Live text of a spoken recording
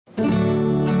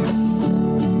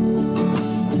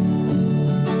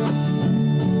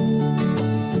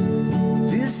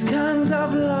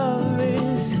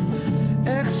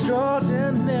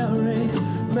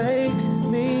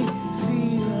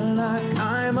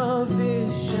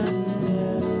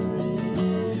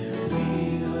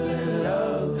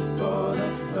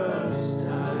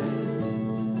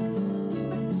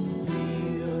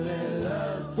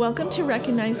Welcome to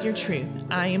Recognize Your Truth.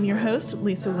 I am your host,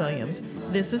 Lisa Williams.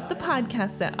 This is the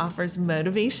podcast that offers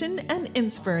motivation and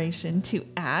inspiration to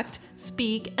act,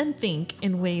 speak, and think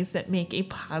in ways that make a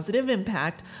positive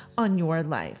impact on your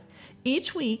life.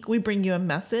 Each week, we bring you a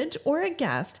message or a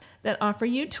guest that offer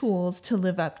you tools to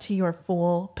live up to your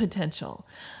full potential.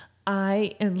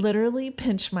 I literally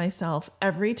pinch myself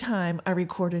every time I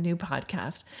record a new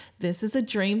podcast. This is a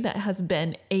dream that has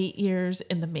been 8 years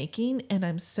in the making, and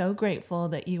I'm so grateful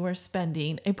that you are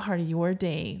spending a part of your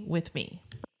day with me.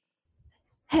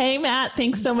 Hey, Matt,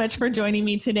 thanks so much for joining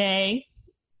me today.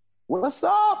 What's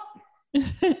up?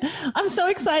 I'm so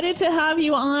excited to have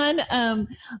you on.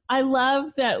 I love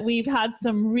that we've had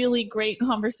some really great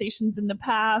conversations in the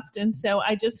past, and so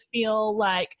I just feel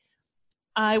like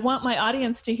I want my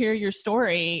audience to hear your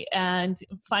story and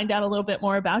find out a little bit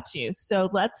more about you. So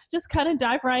let's just kind of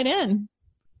dive right in.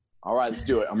 All right, let's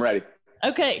do it. I'm ready.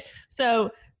 Okay. So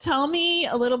tell me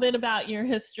a little bit about your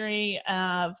history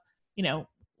of,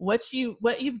 what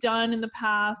you've done in the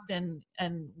past and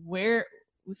where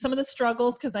some of the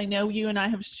struggles, because I know you and I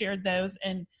have shared those,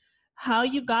 and how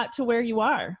you got to where you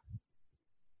are.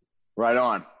 Right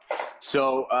on.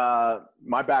 So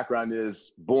my background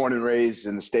is born and raised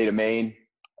in the state of Maine.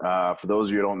 For those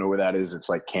of you who don't know where that is, it's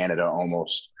like Canada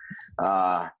almost,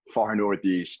 far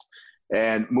northeast.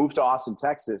 And moved to Austin,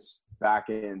 Texas back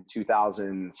in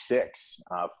 2006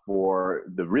 for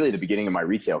the beginning of my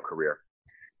retail career.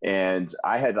 And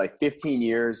I had like 15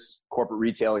 years corporate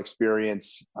retail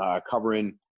experience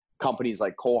covering companies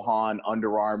like Cole Haan,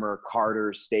 Under Armour,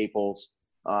 Carter, Staples.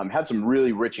 Had some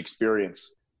really rich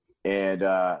experience and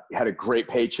had a great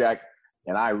paycheck.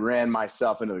 And I ran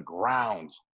myself into the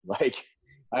ground. Like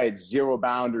I had zero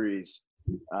boundaries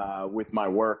with my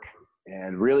work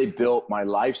and really built my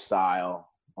lifestyle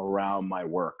around my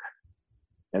work.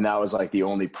 And that was like the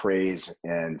only praise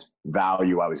and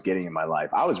value I was getting in my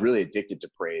life. I was really addicted to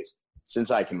praise since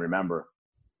I can remember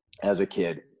as a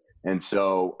kid. And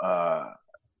so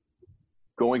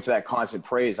going to that constant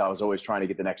praise, I was always trying to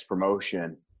get the next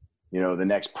promotion, the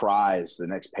next prize, the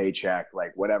next paycheck,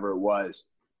 like whatever it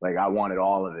was, like I wanted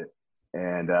all of it.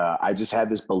 And I just had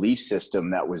this belief system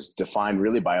that was defined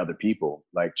really by other people,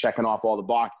 like checking off all the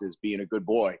boxes, being a good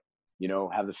boy,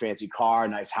 have the fancy car,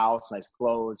 nice house, nice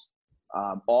clothes,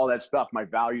 all that stuff. My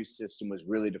value system was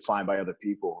really defined by other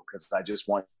people because I just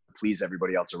wanted to please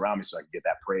everybody else around me so I could get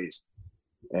that praise.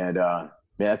 And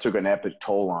that took an epic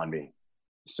toll on me.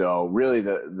 So really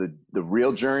the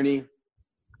real journey,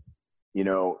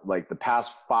 like the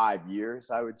past 5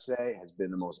 years, I would say, has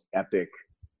been the most epic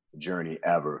journey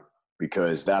ever,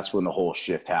 because that's when the whole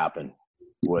shift happened.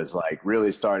 Was like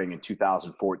really starting in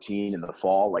 2014 in the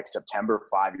fall, like September,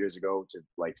 5 years ago to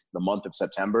like the month of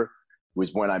September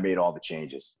was when I made all the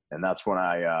changes. And that's when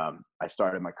I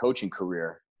started my coaching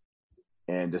career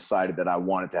and decided that I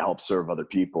wanted to help serve other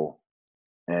people.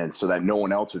 And so that no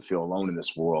one else would feel alone in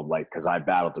this world. Like, cause I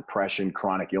battled depression,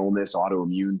 chronic illness,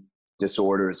 autoimmune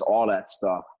disorders, all that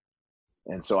stuff.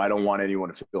 And so I don't want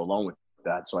anyone to feel alone with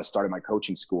that. So I started my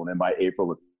coaching school. And then by April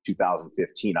of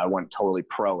 2015, I went totally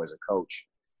pro as a coach.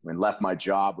 I left my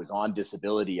job, was on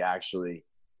disability, actually,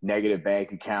 negative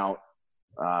bank account,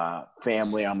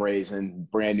 family I'm raising,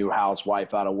 brand new house,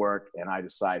 wife out of work. And I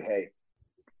decided, hey,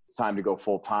 it's time to go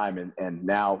full time. And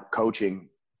now coaching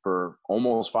for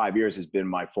almost 5 years has been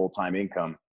my full-time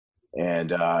income.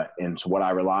 And it's what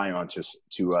I rely on to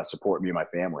support me and my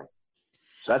family.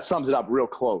 So that sums it up real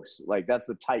close. Like that's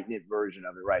the tight-knit version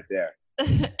of it right there.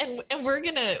 And we're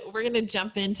gonna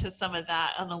jump into some of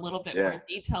that in a little bit more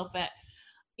detail. But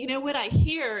what I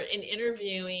hear in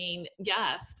interviewing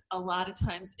guests a lot of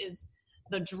times is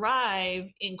the drive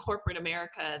in corporate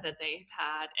America that they've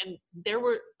had, and there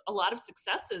were a lot of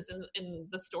successes in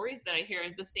the stories that I hear.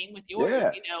 The same with yours,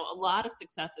 a lot of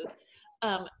successes.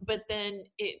 But then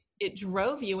it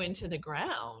drove you into the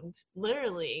ground.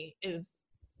 Literally, is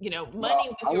money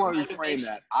was I your want to motivation. reframe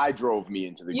that. I drove me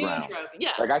into the ground. You drove,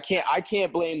 yeah. Like I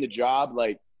can't blame the job.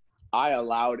 Like I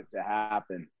allowed it to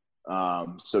happen.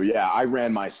 So yeah, I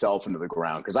ran myself into the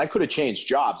ground because I could have changed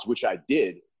jobs, which I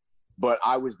did, but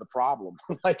I was the problem.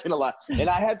 Like in a lot, and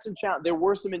I had some challenge. There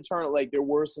were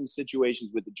some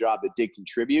situations with the job that did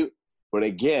contribute, but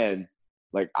again,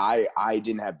 like I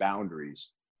didn't have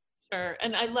boundaries. Sure,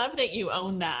 and I love that you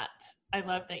own that.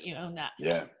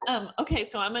 Yeah. Okay,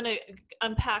 so I'm going to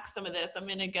unpack some of this. I'm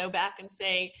going to go back and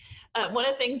say, one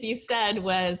of the things you said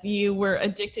was you were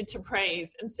addicted to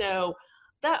praise. And so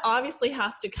that obviously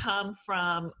has to come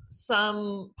from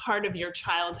some part of your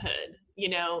childhood,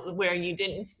 where you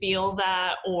didn't feel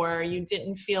that, or you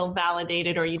didn't feel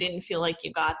validated, or you didn't feel like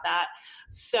you got that.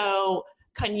 So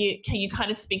Can you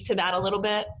kind of speak to that a little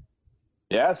bit?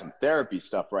 Yeah, some therapy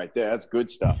stuff right there. That's good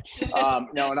stuff.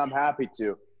 No, and I'm happy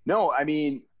to. No, I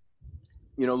mean,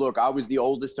 look, I was the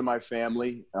oldest in my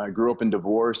family. I grew up in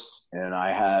divorce, and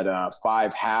I had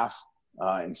 5 half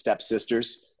and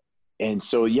stepsisters. And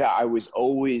so, yeah, I was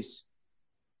always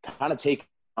kind of taking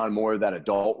on more of that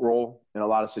adult role in a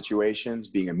lot of situations,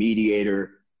 being a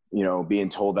mediator, being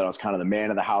told that I was kind of the man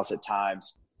of the house at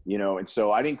times, and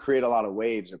so I didn't create a lot of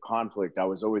waves or conflict. I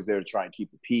was always there to try and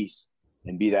keep the peace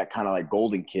and be that kind of like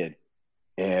golden kid.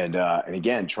 And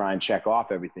again, try and check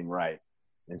off everything right.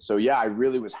 And so, yeah, I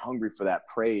really was hungry for that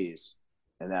praise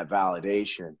and that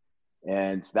validation.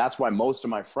 And that's why most of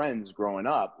my friends growing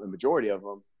up, the majority of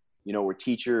them, were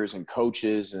teachers and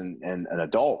coaches and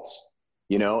adults,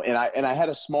 and I had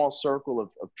a small circle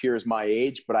of peers my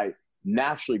age, but I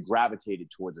naturally gravitated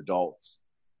towards adults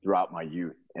throughout my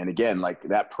youth. And again, like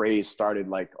that praise started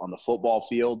like on the football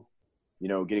field,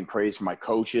 getting praise from my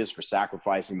coaches for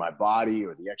sacrificing my body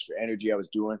or the extra energy I was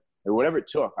doing or whatever it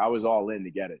took. I was all in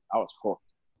to get it. I was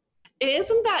hooked.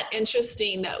 Isn't that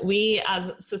interesting that we as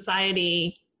a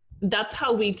society, that's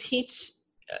how we teach,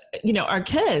 our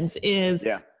kids is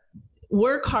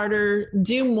work harder,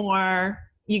 do more,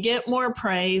 you get more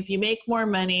praise, you make more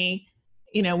money,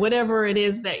 whatever it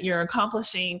is that you're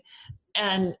accomplishing.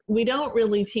 And we don't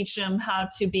really teach them how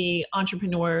to be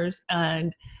entrepreneurs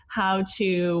and how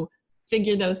to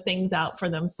figure those things out for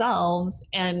themselves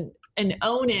and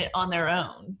own it on their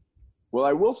own. Well,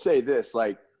 I will say this,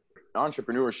 like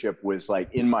entrepreneurship was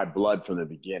like in my blood from the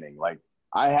beginning. Like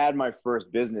I had my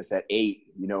first business at 8,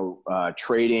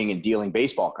 trading and dealing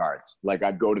baseball cards. Like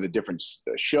I'd go to the different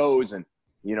shows and,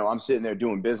 I'm sitting there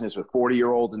doing business with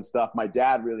 40-year-olds and stuff. My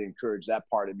dad really encouraged that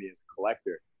part of me as a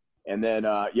collector. And then,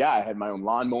 I had my own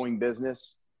lawn mowing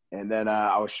business. And then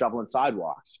I was shoveling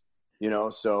sidewalks,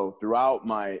 so throughout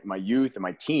my youth and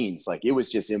my teens, like it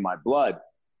was just in my blood.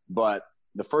 But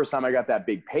the first time I got that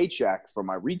big paycheck for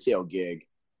my retail gig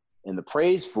and the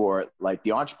praise for it, like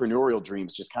the entrepreneurial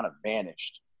dreams just kind of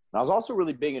vanished. And I was also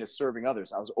really big into serving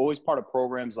others. I was always part of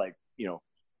programs like,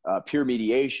 peer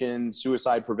mediation,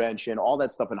 suicide prevention, all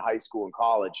that stuff in high school and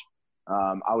college.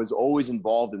 I was always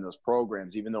involved in those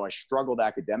programs. Even though I struggled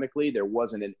academically, there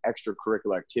wasn't an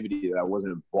extracurricular activity that I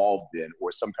wasn't involved in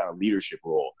or some kind of leadership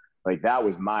role. Like that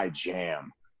was my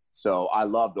jam. So I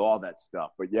loved all that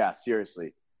stuff. But yeah,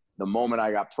 seriously, the moment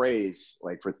I got praise,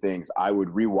 like for things, I would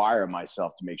rewire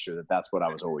myself to make sure that that's what I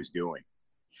was always doing.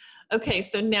 Okay.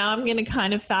 So now I'm going to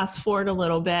kind of fast forward a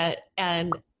little bit,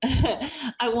 and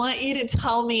I want you to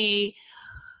tell me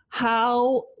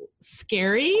how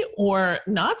scary or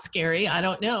not scary, I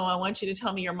don't know. I want you to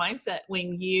tell me your mindset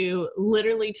when you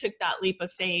literally took that leap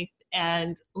of faith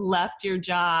and left your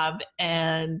job.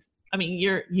 And I mean,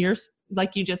 you're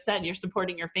like you just said, you're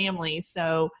supporting your family.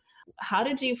 So how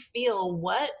did you feel?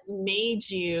 What made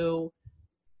you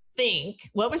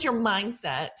think, what was your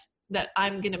mindset that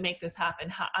I'm going to make this happen?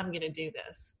 How I'm going to do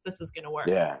this. This is going to work.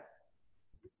 Yeah.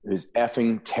 It was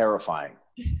effing terrifying.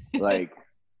 Like,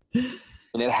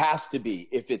 and it has to be.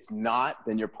 If it's not,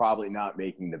 then you're probably not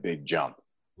making the big jump.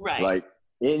 Right. Like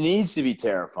it needs to be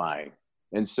terrifying.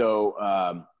 And so,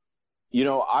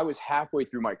 I was halfway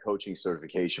through my coaching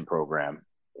certification program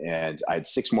and I had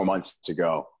 6 more months to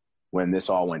go when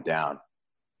this all went down.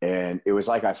 And it was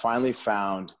like, I finally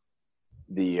found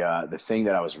the thing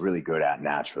that I was really good at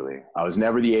naturally. I was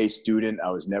never the A student.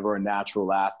 I was never a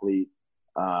natural athlete.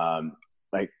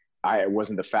 I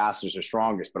wasn't the fastest or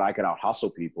strongest, but I could out hustle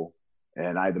people.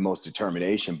 And I had the most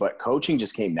determination, but coaching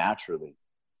just came naturally.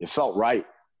 It felt right,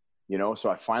 so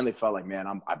I finally felt like, man,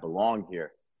 I belong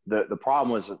here. The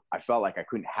problem was I felt like I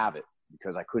couldn't have it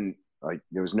because I couldn't,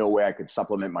 there was no way I could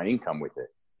supplement my income with it.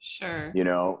 Sure.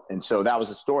 And so that was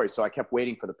the story. So I kept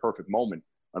waiting for the perfect moment.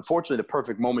 Unfortunately, the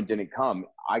perfect moment didn't come.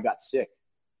 I got sick.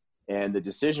 And the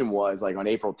decision was like on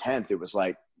April 10th, it was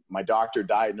like my doctor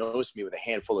diagnosed me with a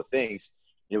handful of things.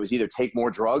 It was either take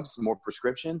more drugs, more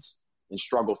prescriptions, and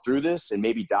struggle through this and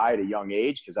maybe die at a young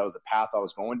age because that was the path I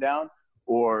was going down,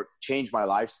 or change my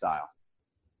lifestyle.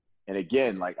 And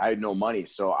again, like I had no money.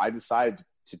 So I decided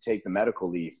to take the medical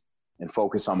leave and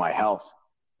focus on my health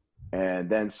and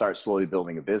then start slowly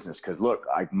building a business. Because look,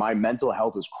 my mental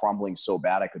health was crumbling so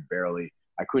bad I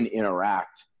couldn't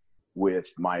interact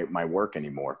with my work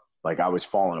anymore. Like I was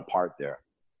falling apart there.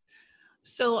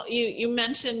 So you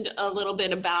mentioned a little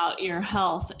bit about your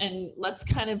health, and let's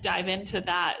kind of dive into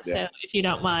that. Yeah. So if you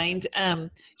don't mind,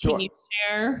 Sure. Can you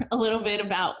share a little bit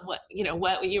about what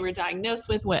you were diagnosed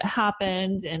with, what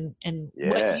happened, and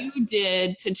what you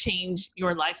did to change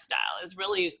your lifestyle is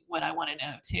really what I want to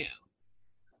know too.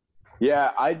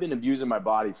 Yeah, I'd been abusing my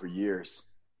body for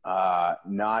years.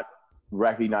 not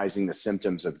recognizing the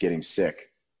symptoms of getting sick.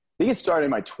 I think it started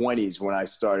in my 20s when I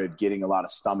started getting a lot of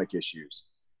stomach issues,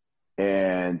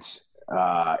 and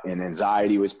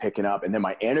anxiety was picking up, and then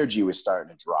my energy was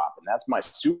starting to drop. And that's my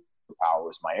superpower,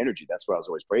 was my energy. That's what I was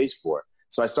always praised for.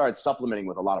 So I started supplementing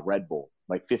with a lot of Red Bull,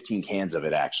 like 15 cans of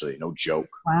it, actually, no joke.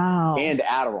 Wow. And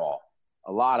Adderall,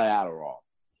 a lot of Adderall.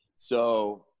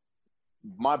 So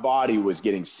my body was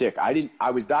getting sick.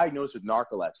 I was diagnosed with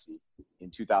narcolepsy in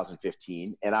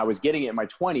 2015, and I was getting it in my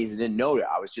 20s and didn't know it.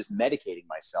 I was just medicating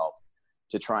myself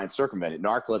to try and circumvent it.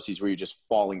 Narcolepsy is where you're just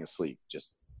falling asleep.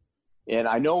 And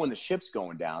I know when the ship's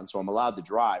going down, so I'm allowed to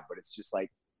drive, but it's just like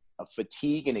a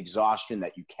fatigue and exhaustion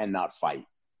that you cannot fight.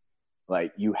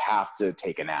 Like, you have to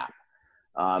take a nap.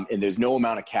 And there's no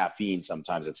amount of caffeine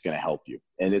sometimes that's going to help you.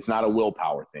 And it's not a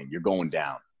willpower thing. You're going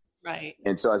down. Right.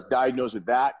 And so I was diagnosed with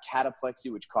that,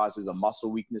 cataplexy, which causes a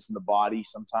muscle weakness in the body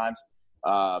sometimes.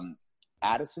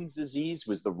 Addison's disease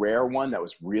was the rare one that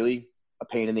was really a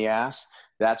pain in the ass.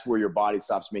 That's where your body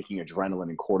stops making adrenaline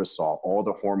and cortisol, all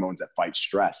the hormones that fight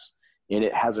stress. And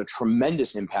it has a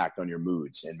tremendous impact on your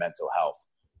moods and mental health,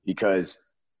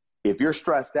 because if you're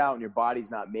stressed out and your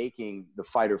body's not making the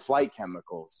fight or flight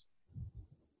chemicals,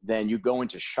 then you go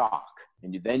into shock,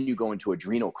 and then you go into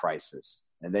adrenal crisis,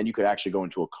 and then you could actually go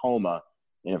into a coma.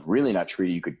 And if really not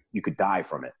treated, you could die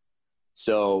from it.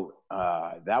 So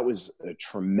that was a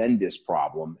tremendous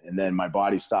problem. And then my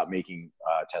body stopped making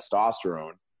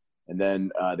testosterone. And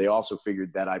then they also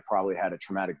figured that I probably had a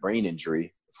traumatic brain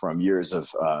injury from years of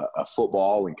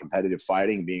football and competitive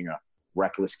fighting, being a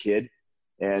reckless kid,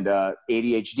 and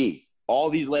ADHD, all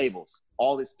these labels,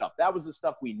 all this stuff. That was the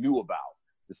stuff we knew about.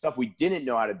 The stuff we didn't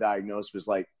know how to diagnose was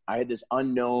like, I had this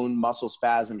unknown muscle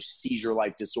spasm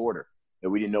seizure-like disorder that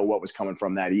we didn't know what was coming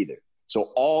from that either.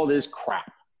 So all this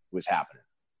crap was happening.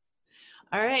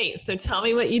 All right. So tell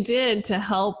me what you did to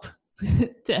help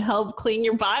clean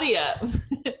your body up.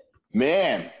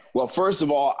 Man, well, first of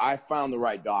all, I found the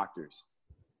right doctors.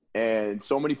 And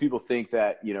so many people think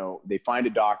that, they find a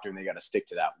doctor and they got to stick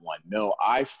to that one. No,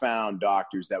 I found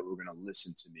doctors that were going to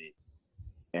listen to me,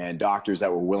 and doctors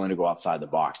that were willing to go outside the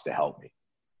box to help me.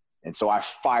 And so I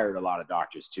fired a lot of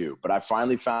doctors too, but I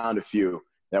finally found a few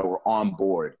that were on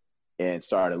board and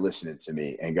started listening to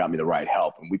me and got me the right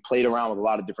help. And we played around with a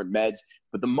lot of different meds.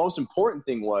 But the most important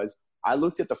thing was I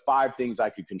looked at the 5 things I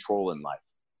could control in life.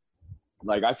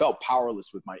 Like, I felt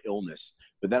powerless with my illness,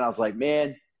 but then I was like,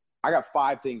 man, I got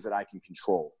 5 things that I can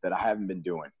control that I haven't been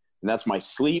doing. And that's my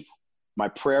sleep, my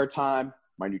prayer time,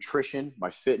 my nutrition, my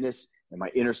fitness, and my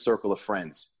inner circle of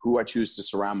friends, who I choose to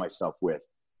surround myself with.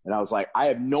 And I was like, I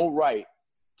have no right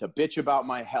to bitch about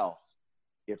my health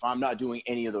if I'm not doing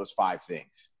any of those 5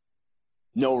 things.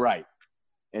 No right.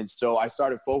 And so I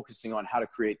started focusing on how to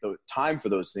create the time for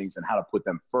those things and how to put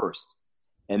them first.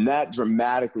 And that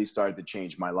dramatically started to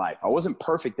change my life. I wasn't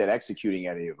perfect at executing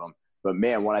any of them, but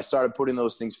man, when I started putting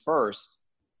those things first,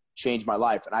 changed my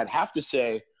life. And I'd have to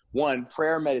say, one,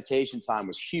 prayer and meditation time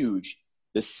was huge.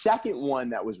 The second one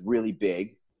that was really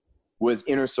big was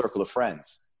inner circle of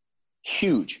friends.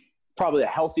 Huge. Probably the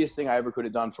healthiest thing I ever could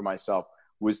have done for myself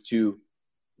was to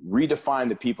redefine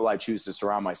the people I choose to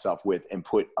surround myself with and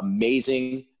put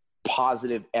amazing,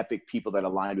 positive, epic people that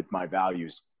aligned with my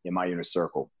values in my inner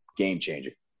circle. Game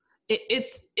changer.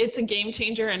 It's a game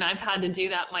changer. And I've had to do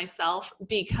that myself,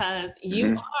 because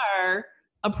you are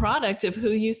a product of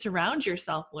who you surround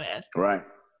yourself with. Right.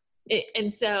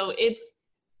 And so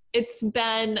it's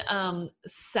been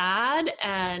sad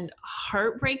and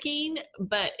heartbreaking,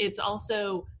 but it's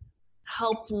also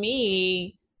helped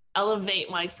me elevate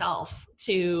myself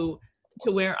to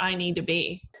where I need to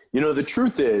be. The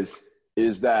truth is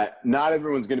that not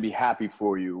everyone's going to be happy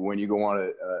for you when you go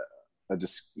on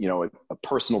a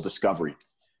personal discovery.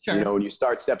 Sure. When you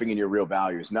start stepping in your real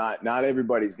values, not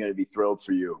everybody's going to be thrilled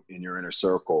for you in your inner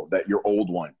circle, that your old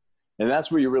one. And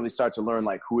that's where you really start to learn,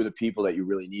 like, who are the people that you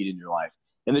really need in your life.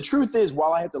 And the truth is,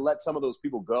 while I had to let some of those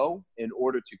people go in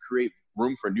order to create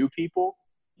room for new people,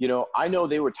 I know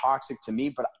they were toxic to me,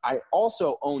 but I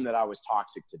also own that I was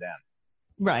toxic to them.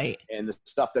 Right. And the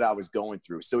stuff that I was going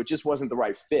through. So it just wasn't the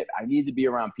right fit. I needed to be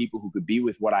around people who could be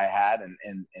with what I had,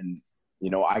 and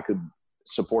I could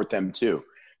support them too.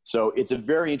 So it's a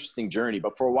very interesting journey.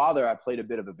 But for a while there, I played a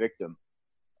bit of a victim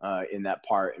in that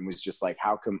part, and was just like,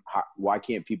 why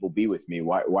can't people be with me?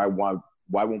 Why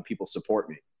won't people support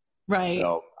me? Right.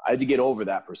 So I had to get over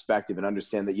that perspective and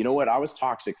understand that, I was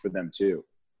toxic for them too.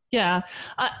 Yeah.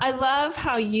 I love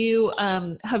how you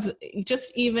have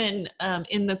just even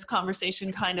in this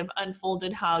conversation kind of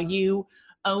unfolded how you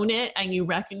own it and you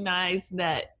recognize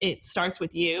that it starts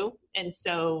with you And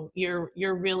so you're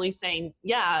really saying,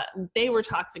 yeah, they were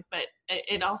toxic, but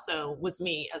it also was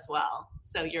me as well.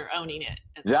 So you're owning it.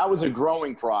 That was a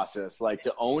growing process. Like,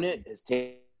 to own it has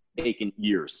taken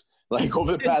years. Like,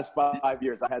 over the past 5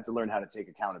 years, I had to learn how to take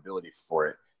accountability for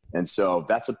it. And so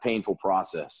that's a painful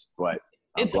process, but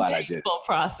I'm glad I did. It's a painful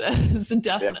process,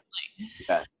 definitely.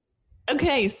 Yeah.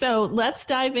 Okay, so let's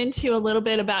dive into a little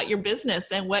bit about your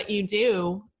business and what you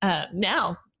do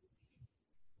now.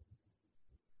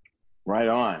 Right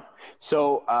on.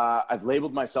 So I've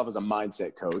labeled myself as a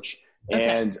mindset coach,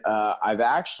 and I've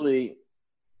actually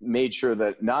made sure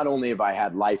that not only have I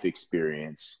had life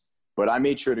experience, but I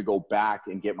made sure to go back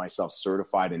and get myself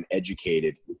certified and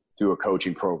educated through a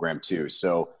coaching program too.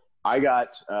 So I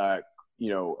got,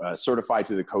 certified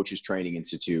through the Coaches Training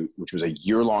Institute, which was a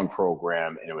year-long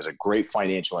program, and it was a great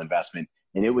financial investment.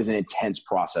 And it was an intense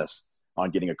process on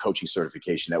getting a coaching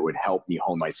certification that would help me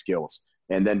hone my skills,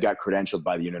 and then got credentialed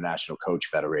by the International Coach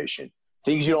Federation.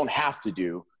 Things you don't have to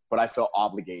do, but I felt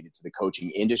obligated to the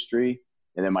coaching industry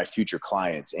and then my future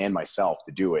clients and myself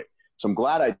to do it. So I'm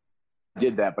glad I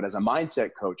did that. But as a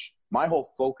mindset coach, my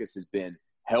whole focus has been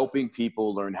helping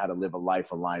people learn how to live a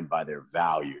life aligned by their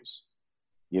values,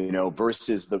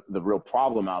 versus the real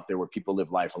problem out there where people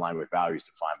live life aligned with values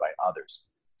defined by others.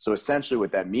 So essentially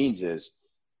what that means is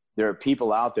there are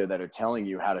people out there that are telling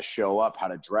you how to show up, how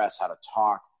to dress, how to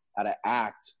talk, how to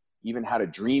act, even how to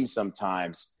dream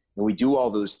sometimes. And we do all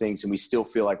those things and we still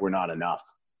feel like we're not enough,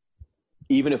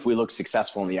 even if we look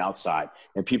successful on the outside.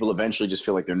 And people eventually just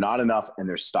feel like they're not enough and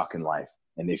they're stuck in life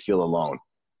and they feel alone.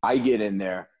 I get in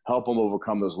there, help them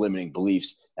overcome those limiting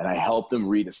beliefs, and I help them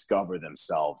rediscover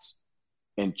themselves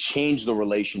and change the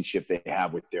relationship they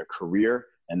have with their career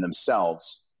and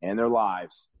themselves and their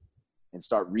lives, and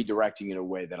start redirecting in a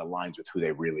way that aligns with who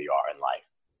they really are in life.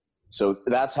 So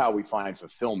that's how we find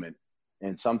fulfillment.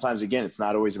 And sometimes, again, it's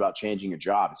not always about changing a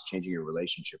job. It's changing your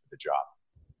relationship with the job.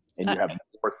 And you have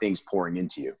more things pouring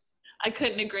into you. I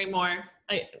couldn't agree more.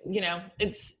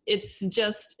 It's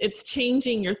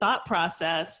changing your thought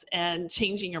process and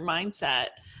changing your mindset.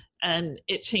 And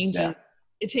it changes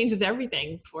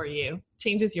everything for you,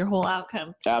 changes your whole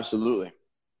outcome. Absolutely.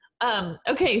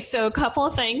 Okay, so a couple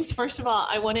of things. First of all,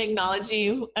 I want to acknowledge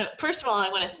you. First of all, I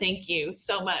want to thank you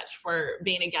so much for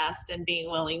being a guest and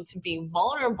being willing to be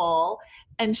vulnerable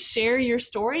and share your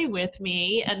story with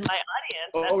me and my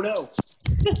audience. Oh, no.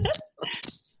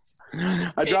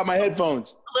 I dropped my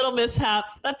headphones. A little mishap.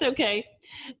 That's okay.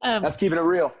 That's keeping it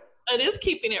real. It is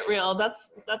keeping it real.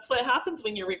 That's what happens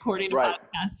when you're recording a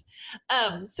podcast.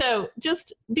 So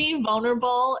just being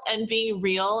vulnerable and being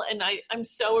real. And I'm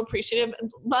so appreciative.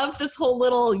 Love this whole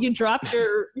little, you dropped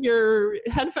your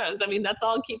headphones. I mean, that's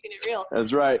all keeping it real.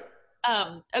 That's right.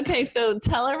 Okay. So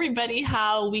tell everybody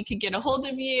how we could get a hold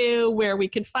of you, where we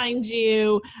could find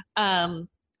you, and,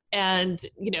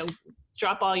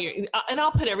 drop all your, and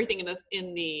I'll put everything in the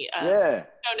show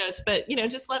notes, but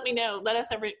just let me know, let us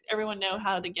everyone know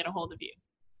how to get a hold of you.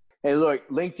 Hey, look,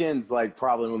 LinkedIn's like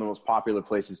probably one of the most popular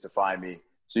places to find me.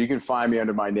 So you can find me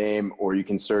under my name, or you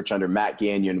can search under Matt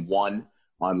Gagnon 1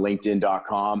 on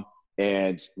LinkedIn.com.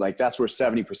 And that's where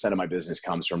 70% of my business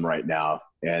comes from right now.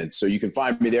 And so you can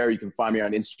find me there. You can find me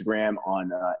on Instagram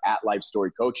on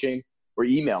 @LifeStoryCoaching, or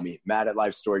email me,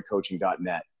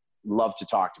 matt@lifestorycoaching.net. Love to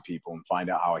talk to people and find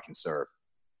out how I can serve.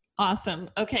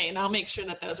 Awesome. Okay. And I'll make sure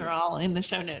that those are all in the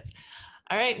show notes.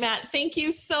 All right, Matt, thank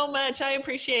you so much. I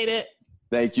appreciate it.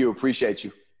 Thank you. Appreciate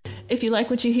you. If you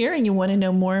like what you hear and you want to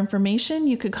know more information,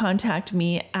 you could contact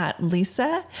me at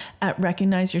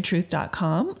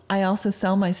lisa@recognizeyourtruth.com. I also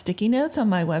sell my sticky notes on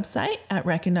my website at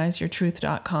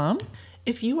recognizeyourtruth.com.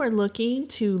 If you are looking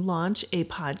to launch a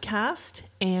podcast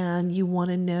and you want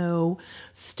to know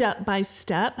step by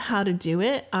step how to do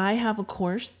it, I have a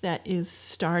course that is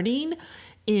starting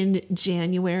in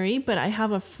January, but I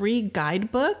have a free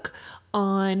guidebook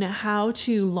on how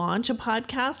to launch a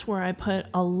podcast where I put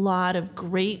a lot of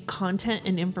great content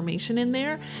and information in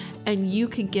there, and you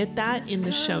could get that in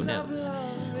the show notes.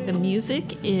 The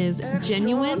music is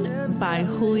Genuine by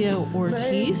Julio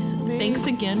Ortiz. Thanks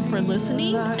again for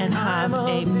listening, and have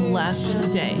a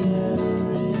blessed day.